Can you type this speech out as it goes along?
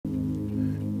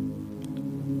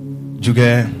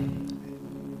Juge,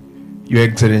 Your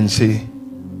Excellency,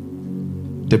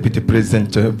 Deputy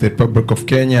President of the Republic of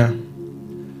Kenya,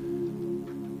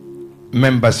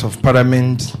 members of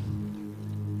Parliament,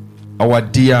 our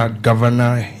dear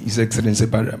Governor, His Excellency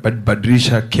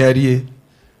Badrisha Kieha,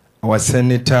 our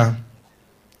Senator,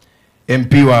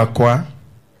 MP wakwa,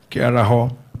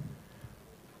 Kieha,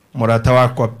 Murata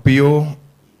wakwa pio,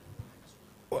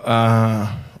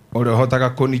 urehotaka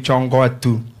kunichongo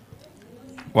atu,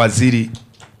 waziri,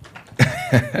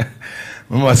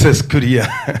 Moses Kuria,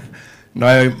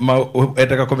 no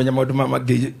etaka kumenya maundu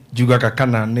magi juga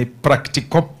kakana ni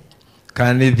practical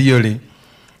kani theory,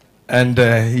 and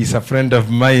he's a friend of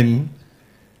mine,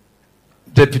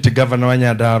 Deputy Governor wa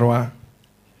Nyandarua,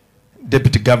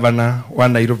 Deputy Governor wa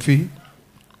Nairobi,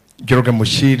 Njoroge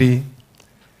Muchiri,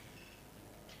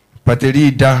 Party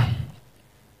Leader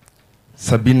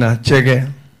Sabina Chege,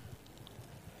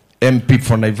 MP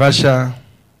for Naivasha,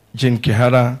 Jean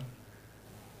Kieha,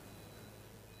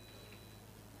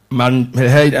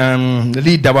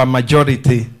 leader wa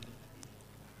majority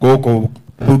goko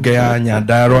bunge ya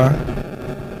Nyandarua.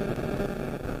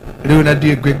 Riu na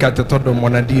die gwika todo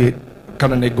mona die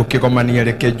kana ne gukigomania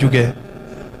reke juge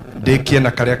ndikie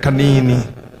na karia kanini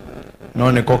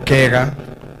no ne kokega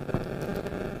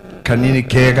kanini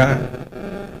kega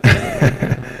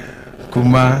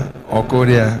kuma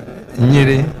okoria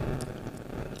Nyeri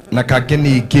na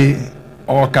kageni iki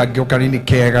o kagio kanini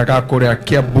kega gakuria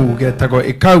Kiambu getagwo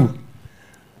Ikau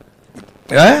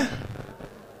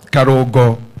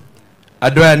Karongo.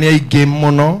 Andu aya ni aingi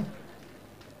muno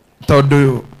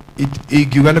tondu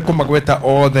ingiuga ni kumagweta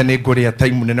othe ni nguria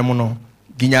time nene muno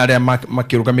nginya aria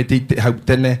makirugamite hau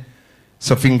tene.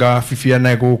 Sofinga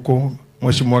Fifiana eguku,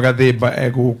 Mheshimiwa Gathimba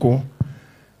eguku,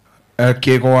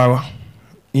 Kigwa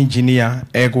engineer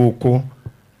eguku,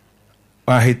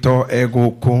 Wahito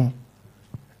eguku.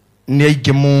 Ni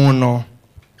aingi muno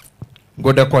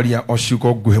ngoda kwaria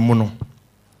ocugo nguhi muno.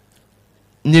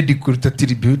 Ni ndikuruta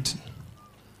tribute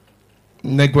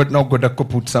no ngoda ko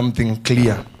put something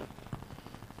clear.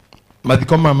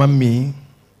 Mathiko ma mami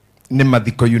ni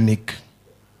mathiko unique.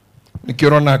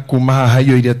 Nikiorona kuma haha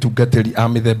iyo iria tungatiri a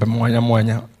mithemba mwanya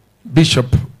mwanya.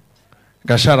 Bishop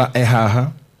Gachara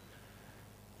haha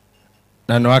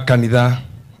na no kanitha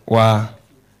wa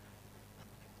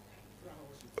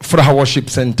Furaha Worship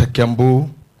Center Kiambu.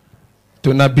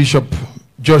 Tuna Bishop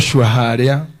Joshua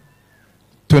haria,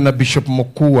 tuna Bishop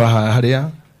Mukua haria,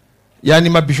 yani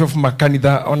mabishop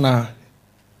makanitha ona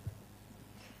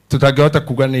tutagota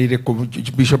kuganire ku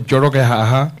Bishop Njoroge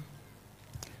haha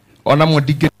ona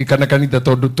mudigiri kana kanitha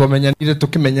tondu tumenyanire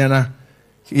tukimenyana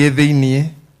githiini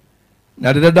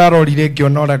na rira ndarorire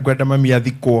ngiona ora ngwenda mami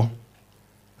athikwo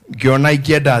ngiona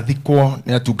ingienda athikwo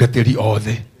ni atungatiri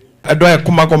othe andu aya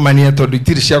kumagomania tondu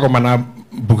itiri cia gomana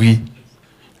mbugi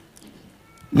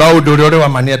no undu uri wa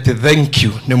mani ati thank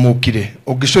you ni mukire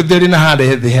ungicuthiri na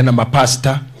hare thi hena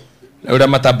mapasta uria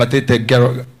matambatite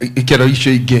ikero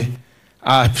icio ingi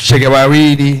Chege wa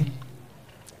Wiri,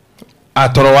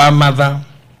 Atoro wa Matha,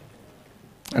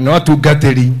 no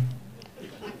atungatiri,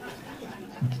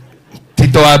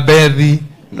 Tito wa Bethi,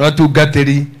 no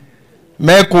atungatiri,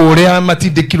 mekuria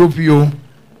matindikiro biu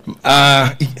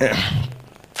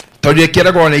tondu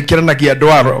ikiragwo na ikiranagia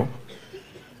ndwaro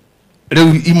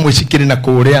riu imwe cikiri na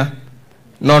kuria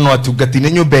no atungatiri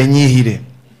ni nyumba nyihire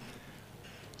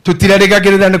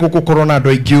tutirerigagirira ni gukorwo na andu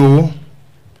aingi uu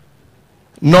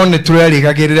no ni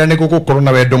turerigagirira ni gukorwo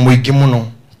na wendo muingi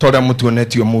muno toria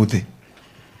mutuonetio muthi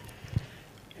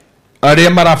aria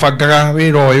marabangaga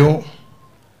wira uyu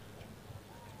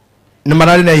ni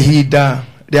marari na ihinda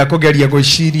ria kugeria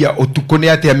gwiciria utuku ni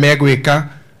atia megwika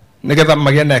nigetha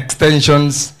magia na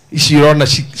extensions isirona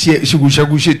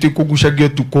cigucagucitie kugucagia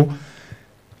utuku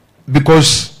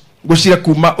because gucira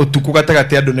kuma utuku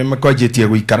gatagati andu ni makwanjitie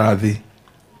guikara thi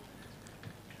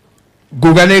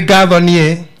nguga ni ngatho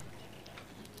nie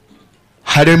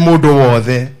hari mundu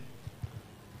wothe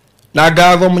na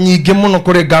ngatho nyingi muno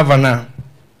kuri governor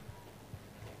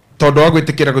tondu wa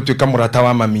gwitikira gutuika murata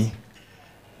wa mami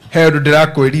he undu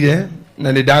ndirakwirire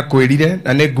na ni ndakwirire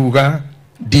na ni nguga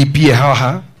DP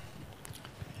haha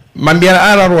mami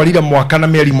ararwarire mwaka na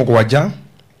mieri 7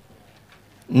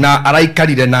 na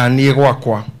araikarire na nie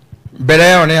gwakwa mbere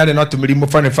yao ni ari no tumirimu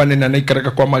fane na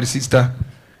naikaraga kwa mari sister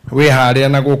we haria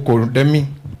na guku ndemi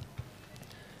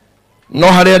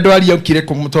no haria ndwari okire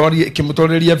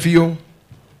kimutoreria biu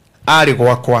ari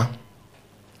gwakwa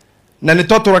na ni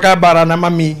toturaga bara na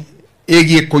mami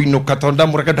igie kuinuka tonda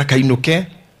muraga ndakainuke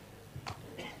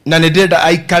na ni ndenda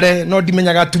aikare no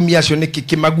ndimenyaga atumia acio niki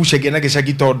kimagucagia na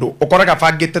gicagi tondu ukoraga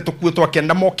bangite tukuo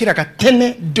twakenda mokiraga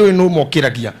tene ndui no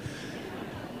mokiragia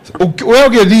we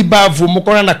ugithi bavu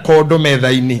mukora na kondo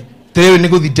metha-ini tewe ni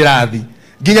guthi ndirathi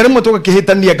nginya rimwe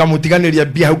tugakihitania ngamutiganiria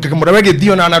bia hau kamura we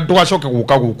githio na ndugacoka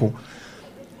guka guku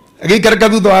agikaraka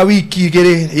thutha wa wiki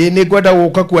igiri ni ngwenda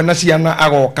guka kuona ciana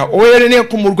agoka oye ni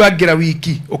kumurugangira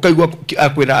wiki ukaigua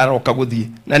akwira aroka guthie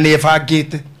na ni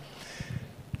ebangite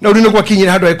na uri ni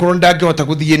gwakinyira handu aikorwo ndangihota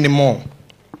guthie ni mo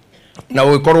na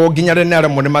ugikorwo nginya rene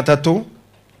aramwe ni matatu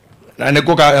na ni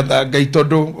kuga ngai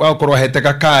tondu wa gukorwo hete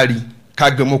gakari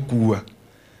kangimukua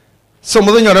so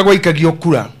muthenya uria gwaikagio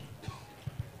kura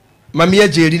mami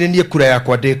anjirire nie kura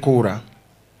yakwa ndikura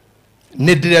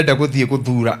ni ndirenda guthie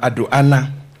guthura andu ana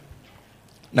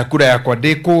na kura yakwa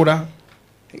ndikura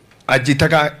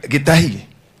ajitaga gitahi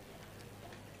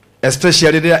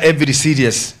especially riria every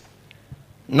serious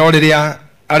no riria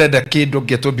arenda kindu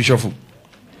ngetwo bishofu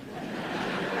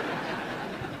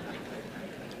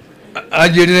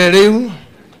anjirire riu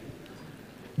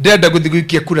ndenda guthie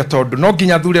gwikia kura tondu no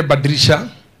nginya thure badirisha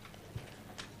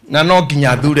na no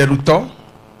nginya thure ruto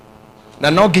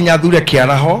na no nginya thure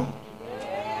kiaraho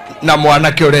na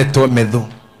mwanake uretwo methu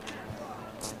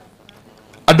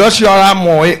andu acio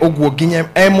aramoe uguo nginya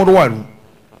murwaru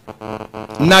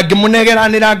na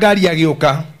ngimunegeranira ngari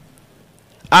agiuka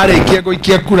arikia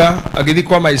guikia kura agithi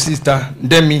kwa my sister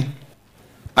Ndemi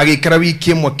agikara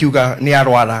wiki imwe kiuga ni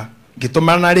arwara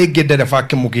gitumana ringi ndereba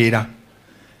akimugira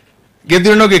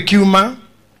githiro no gikiuma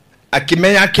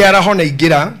akimenya kiaraho na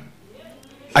igira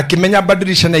akimenya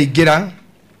badirisha na igira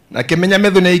na akimenya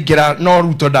methu na igira no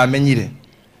ruto ndamenyire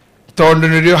tondu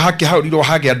nirio haki haurirwo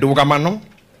hage ndugamano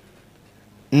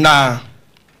na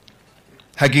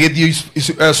hagigithio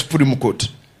Supreme Court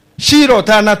shiro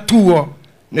tana tuo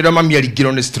nirio mami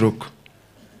aringirwo ni stroke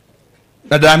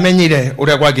na ndamenyire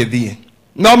uria gwagithie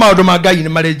no maundu ma Ngai ni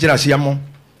mari njira ciamo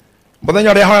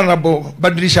muthenya uria honorable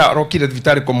badirisha arokire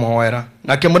thibitari kumuhoera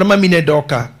na akimwira mami ni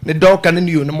ndoka ni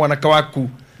niu ni mwanaka waku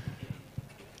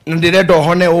na ndirenda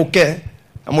hone uke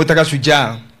amwitaga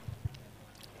Shujaa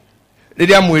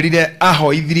riria mwirire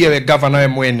ahoithirie we governor we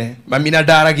mwene mami na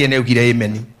ndaragie ni ugire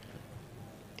amen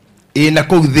na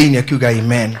kou thiini akiuga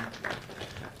amen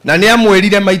na ni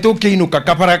amwirire maitu kiinuka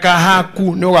kabaraka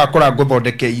haku ni ugakora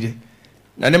nguthondekeire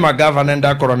na ni magavana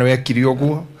ndakorwo ni wekiri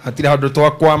uguo hatire handu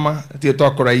twakwama hatire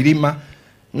twakora irima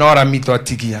no ramito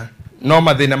atigia no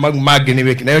mathina mau mangi ni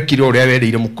wekiri uria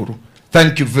wereire mukuru.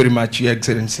 Thank you very much, Your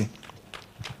Excellency.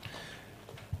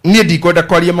 Ni ndikwenda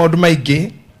kwaria maundu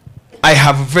maingi. I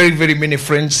have very many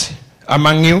friends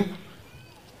among you,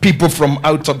 people from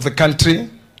out of the country.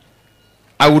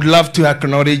 I would love to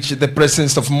acknowledge the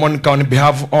presence of Monica on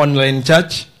behalf of Online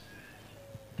Church.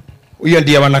 Huyo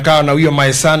ndiye wanakaa na huyo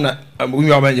my son,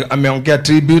 huyo ameongea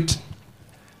tribute.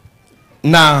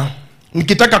 Na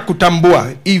nikitaka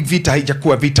kutambua hii vita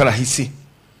haijakuwa vita rahisi.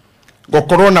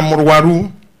 Gokorwo na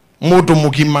murwaru, mundu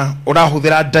mugima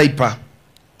urahuthira diaper,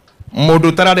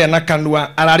 mundu tararia na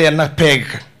kanua araria na peg,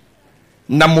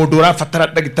 na mundu urafatara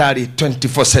dagitari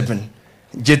 24/7.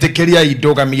 Jetekeria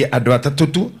idogamie andu atatu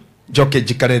tu joke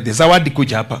jikare thi. Zawadi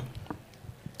kuja hapa.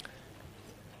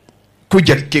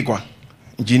 Kuja Kigwa.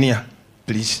 Engineer,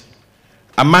 please.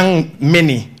 Among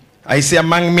many, I say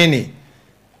among many.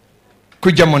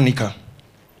 Kuja Monica.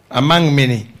 Among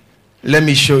many, let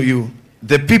me show you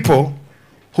the people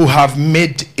who have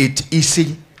made it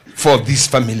easy for this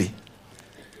family.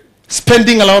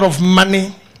 Spending a lot of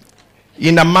money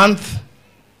in a month,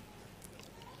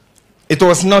 it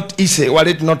was not easy, were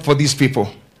it not for these people.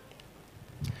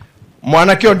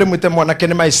 Mwanake onde mwite mwanake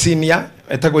ni my senior,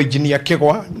 etago engineer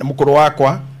Kigwa, na mukuru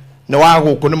wakwa, na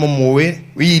waguku ni mumuwe,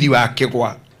 wiri wa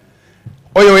Kigwa.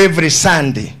 Oyo every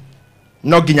Sunday,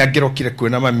 no ginya ngirokire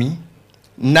kwina mami,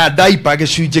 na diaper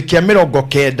gicunje kia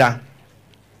 90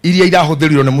 iria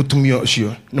irahuthirirwo ni mutumia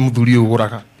ucio ni muthuri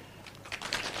uguraga.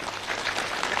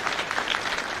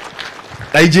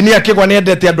 Na engineer Kigwa ni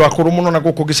endete andu akuru muno na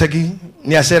guku gicagi,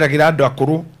 ni aceragira andu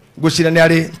akuru, ngucira ni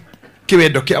ari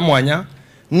kiwendo kia mwanya.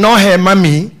 No he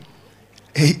mami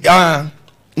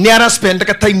ni ara spend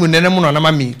ka time nene muno na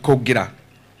mami kugira.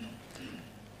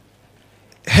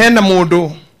 Hena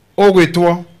mundu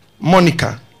ogwitwo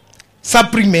Monica.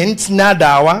 Supplements na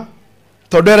dawa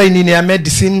todera inini ya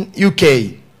medicine UK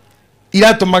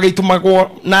iratumaga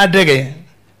itumagwo na ndege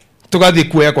tugathi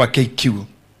kuoya kwa KQ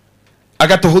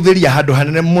agatuhuthiria handu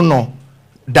hanene muno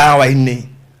dawa ini.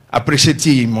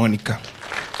 Appreciate Monica.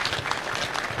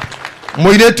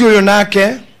 Muiretu uyu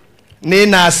nake ni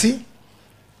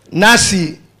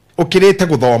nasi ukirite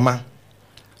guthoma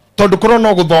tondu korwo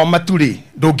no guthoma turi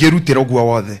ndungirutira uguo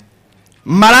wothe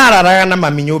marararaga na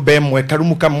mami nyumba imwe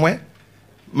karumu kamwe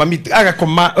mami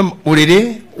agakoma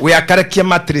uriri we akarekia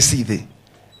matress ithi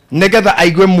negetha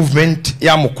aigwe movement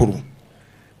ya mukuru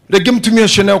rege mtumia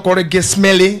ucio ne ukore ge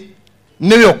smelly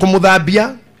niwe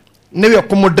okumuthambia niwe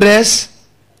okumudress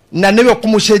na niwe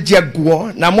okumucenjia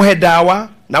nguo na muhe dawa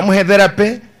na muhe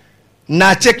therapy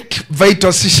na check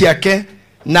vitals ciake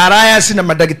na rayas na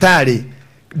madagitari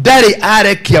ndari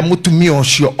arekia mutumia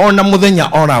ucio ona muthenya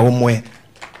ora umwe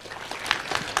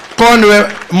konwe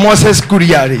Moses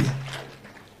Kuriari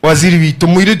waziri witu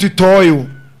mwiritu toyo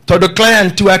todo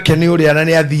client wake ni uri ana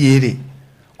ni athiiri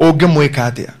ungimwika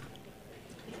atia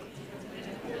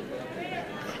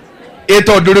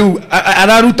eto riu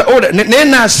araruta ne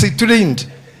nasi trained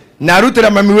na rutira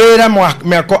mami wira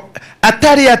mwako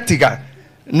atari atiga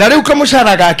na riu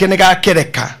kamushara gake ni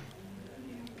gakereka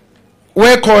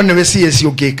we kone we CS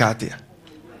ungika atia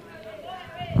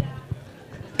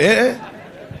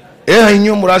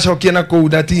inyu muracokia na kou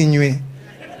dati inywe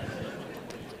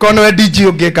kono we DG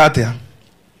ungika atia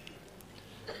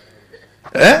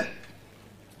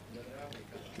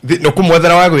no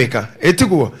kumwethera wa gwika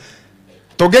etiguo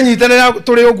togenyitanira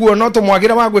turi uguo no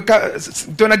tumwagira wa gwika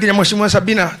twena nginya mheshimiwa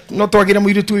Sabina no twagire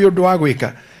muiritu uyu ndu wa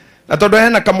gwika na tondu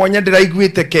hena kamwanya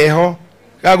ndiraiguite keho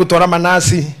ga gutwara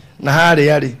manasi na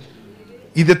hari ari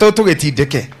ithe to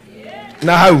tugitindike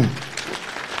na hau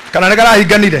kana ne kara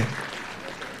higanire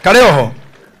kare oho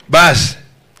bas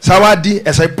Sawadi,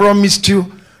 as I promised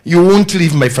you, you won't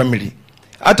leave my family.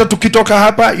 Hata tukitoka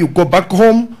hapa, you go back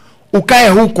home, ukae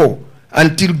huko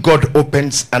until God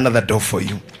opens another door for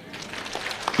you.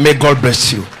 May God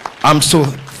bless you. I'm so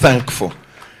thankful.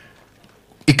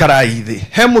 Ikaraidhi.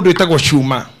 Hemu duitago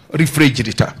Shuma,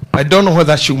 refrigerator. I don't know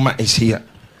whether Shuma is here.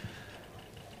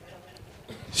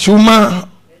 Shuma,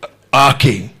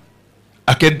 okay.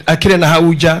 Akire na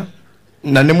hauja,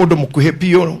 na ne mundu mukuhe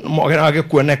pio, mwagena wage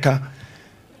kuoneka.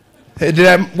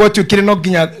 Gwatu kire no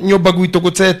ginya nyoba gwitu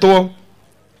gutetwo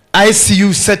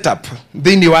ICU setup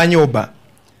thini wa nyoba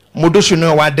mundu ucio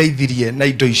no wadeithirie na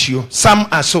indo icio. Some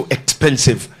are so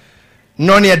expensive.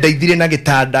 No ni adeithirie na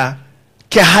gitanda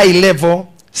ke high level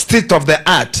state of the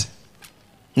art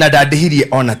na dadehirie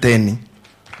ona teni.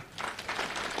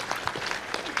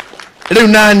 Riu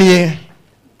nani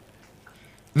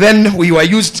then we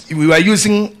were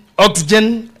using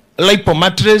oxygen lipo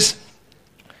mattress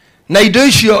na indo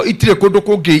icio itire kundu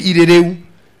kungi iririu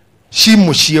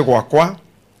cimucie gwakwa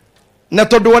na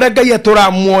tondu wara Ngai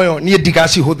atura muoyo nie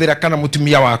ndigacihuthira kana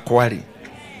mutumia wakwa ri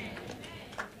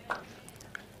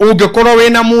ungikorwo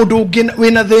wina mundu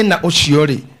wina thina ucio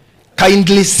ri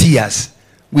kindly see us,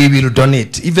 we will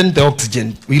donate even the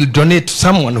oxygen, we will donate to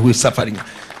someone who is suffering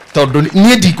tondu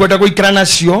nie ndikwenda guikara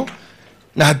nacio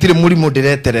na hatire murimu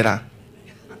ndireterera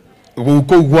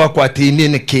guko gwakwa ati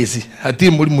ni case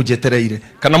hatire murimu jetereire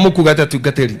kana mukuga ati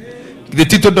tungateri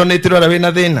gitito donate ra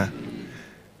wina thina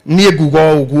nie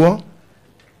ngugo uguo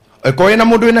eko ina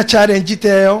mundu ina challenge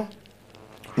teyo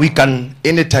we can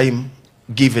anytime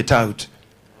give it out.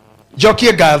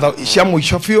 Jokie gatho cia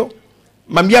muico biu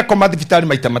mami yako mathibitari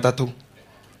maita matatu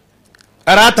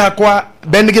arata kwa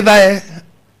Ben Githae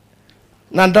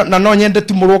na no nyende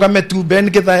tumurugame tu Ben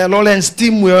Githae Lawrence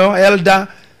team yo elder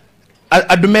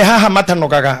adume haha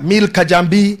matanogaga Milka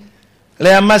Jambi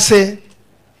Lea Mase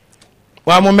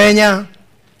wa mumenya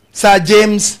Sir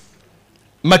James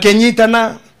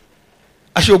makenyitana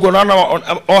ashogorana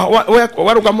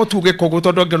waruga mutuge kogo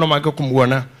tondu ngeno mange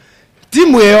kumuona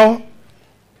timu yo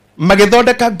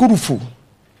magithondeka gurufu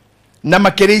na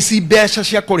makereci besha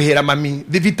cia kurihira mami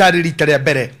thibitari rita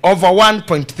mbere over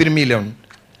 1.3 million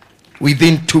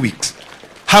within 2 weeks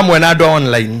hamwe na ando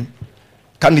online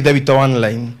kanitha wito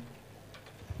online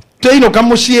teino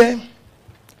kamucie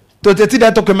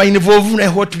totetida tokemaini vovu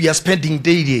na what we are spending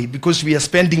daily because we are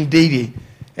spending daily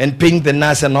and paying the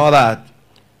nurse and all that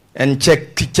and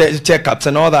checkups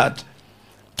and all that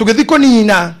tugithiko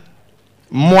nina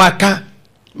mwaka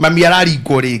mami arari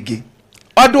ngoringi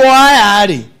andu aya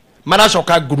ari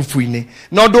maracoka grupu-ini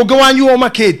na undu ungi wanyu o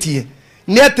maketie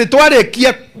ni ati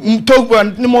twarekia mtogwa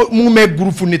mume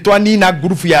grupu ni twanina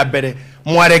grupu ya mbere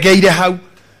mwaregeire hau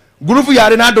grupu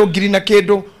yari na andu ngiri na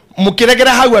kindu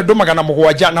mukiregera hau andu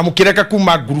 700 na mukireka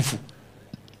kuma grupu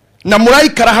na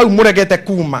muraikara hau muregete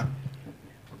kuma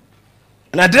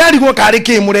na ndirarigwo kari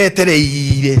ki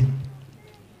muretereire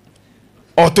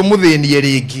o tumuthinie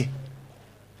ringi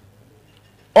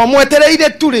o mwetereire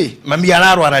turi mami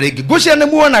ararwara ringi gucia ne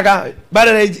muonaga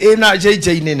bare ina JJ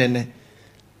nene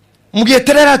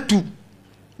mugieterera tu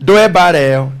ndoe bare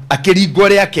yo akiringo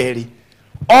ria keri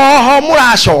oho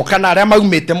muracoka na aria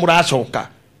maumite muracoka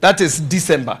that is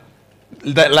December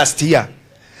last year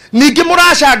ningi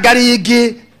muracanga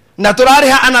ringi na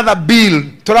turariha another bill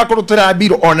turakurutira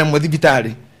bill one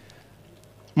muthibitari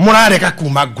murareka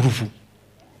kuma group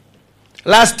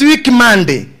last week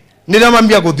Monday nira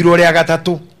mami aguthirwo ria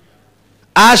gatatu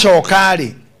acoka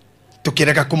ri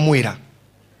tukireka kumwira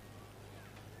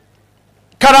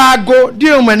Karango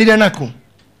ndio umanire naku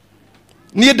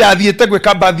nie ndathiete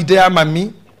gwika birthday ya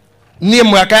mami nie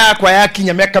mwaka yakwa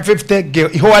yakinya miaka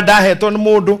 50 ihwa ndahetwo ni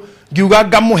mundu ngiuga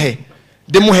ngamuhe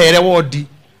ndimuhere wodi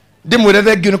ndimwire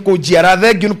thengio ni kunjiara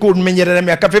thengio ni kumenyerera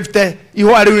miaka 50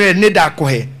 ihwa riu ni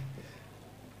ndakuhe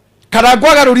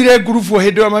Karango agarurire ngurubu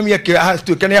hindi mami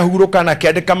akituika ni ahuruka na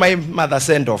kiandika my mother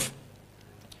send off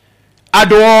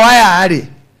andu o aya ari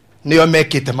nio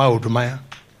mekite maundu maya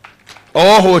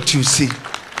what you see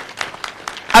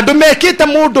andu mekite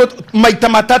mundu maita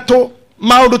matatu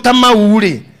maundu ta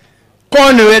mauri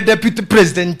kone we deputy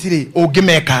president ri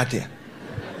ungimeka atia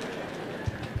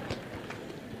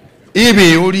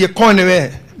ibi uri kone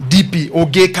we DP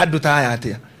ungika nduta aya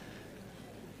atia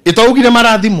itaugire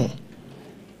marathimu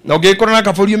na ungikora na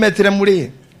kaburi metire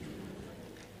muri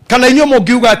kana inyo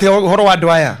mungiuga ate horo wa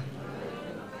andu aya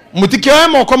mutikioe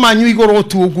moko manyu iguru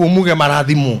tu uguo muge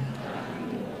marathimu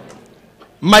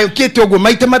mayukite uguo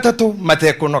maite matatu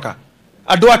matekunoka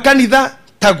andu akanitha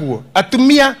taguo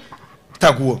atumia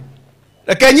taguo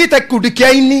rekenyite kundi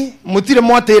kiaini mutire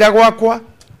mwatira gwakwa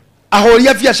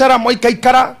ahoria biashara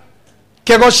moikaikara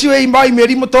kegociwe imba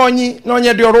imeri mutonyi no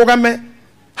nyende orugame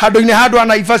handu-ini handu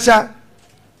anaibasha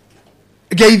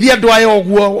geithia andu aya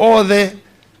uguo othe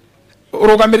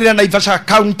urugamirira naibasha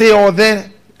county othe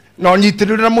no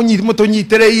nyitirira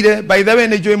mutunyitirire by the way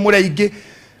ni njui muraingi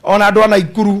ona andu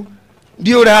anaikuru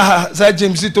ndi ura sa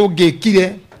James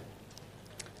tungikire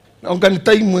ngani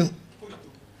time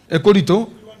ekorito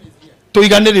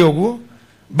tuiganire uguo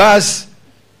bas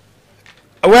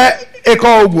we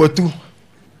eko uguo tu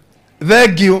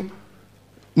thengio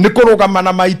ni kurugama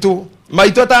na maitu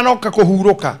atanoka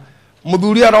kuhuruka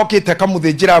muthuri arokite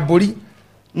kamuthinjira mburi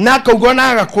na kaugwa na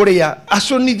agakuria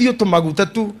aconithio tumaguta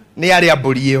tu ni ari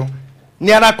mburi iyo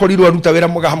ni arakorirwo aruta wira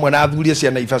muga hamwe na athuri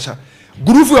cia Naivasha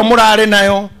ngurubu yo murare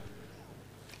nayo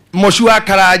Moshua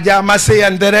Karanja Masay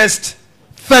and the rest,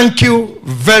 thank you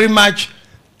very much.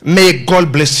 May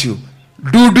God bless you.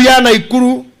 Dudu ya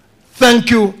Naikuru,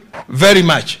 thank you very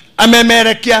much.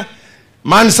 Amemerekia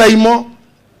Mansaimo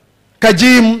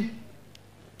Kajim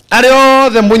areo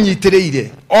the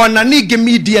munyitireire ona ninge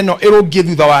media no erogie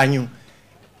thutha wanyu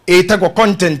etagwo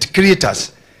content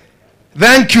creators.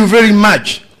 Thank you very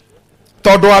much.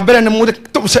 Todo wa mbere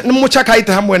ni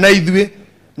muchakaite hamwe na ithuĩ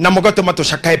na mugote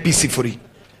matucakae peacefully.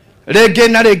 Rege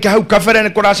na rege hau kabere ni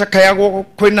kuracakayagwo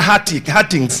kwina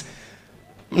hattings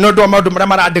no ndo maundu maria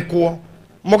marandikwo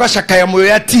mugacakaya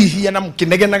muyo atihia na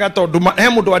mukinegenaga tondu he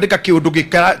mundu andika kiundu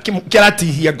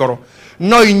kiratihia ngoro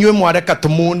no inyue mwareka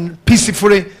tumun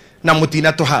peacefully na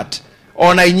mutina to heart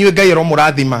ona inyue Ngai ro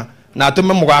murathima na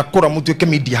atume mugakura mutuike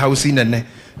media house nene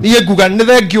niye nguga ni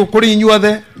thengio kuri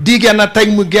inyuothe ndige na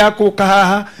time ngiakuka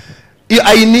haha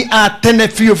aini atene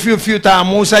fiu ta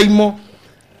Musaimo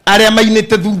aria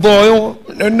mainite thutha uyu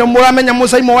no muramenya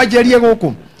Musaimo wajerie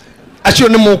guku acio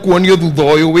ni mukuonio thutha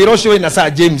uyu wira ucio na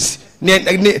Sir James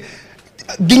ni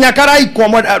ginya Karaiko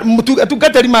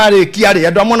atungatari mari kiari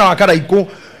andu amona wa Karaiko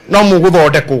no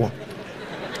muguthondekwo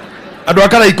andu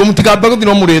Karaiko mutigamba guthi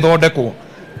no muri thondekwo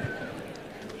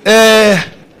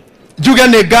juga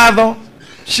ni ngatho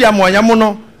cia mwanya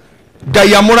muno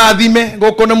Ngai amurathime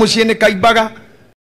guku ni mucie ni Kaimbaga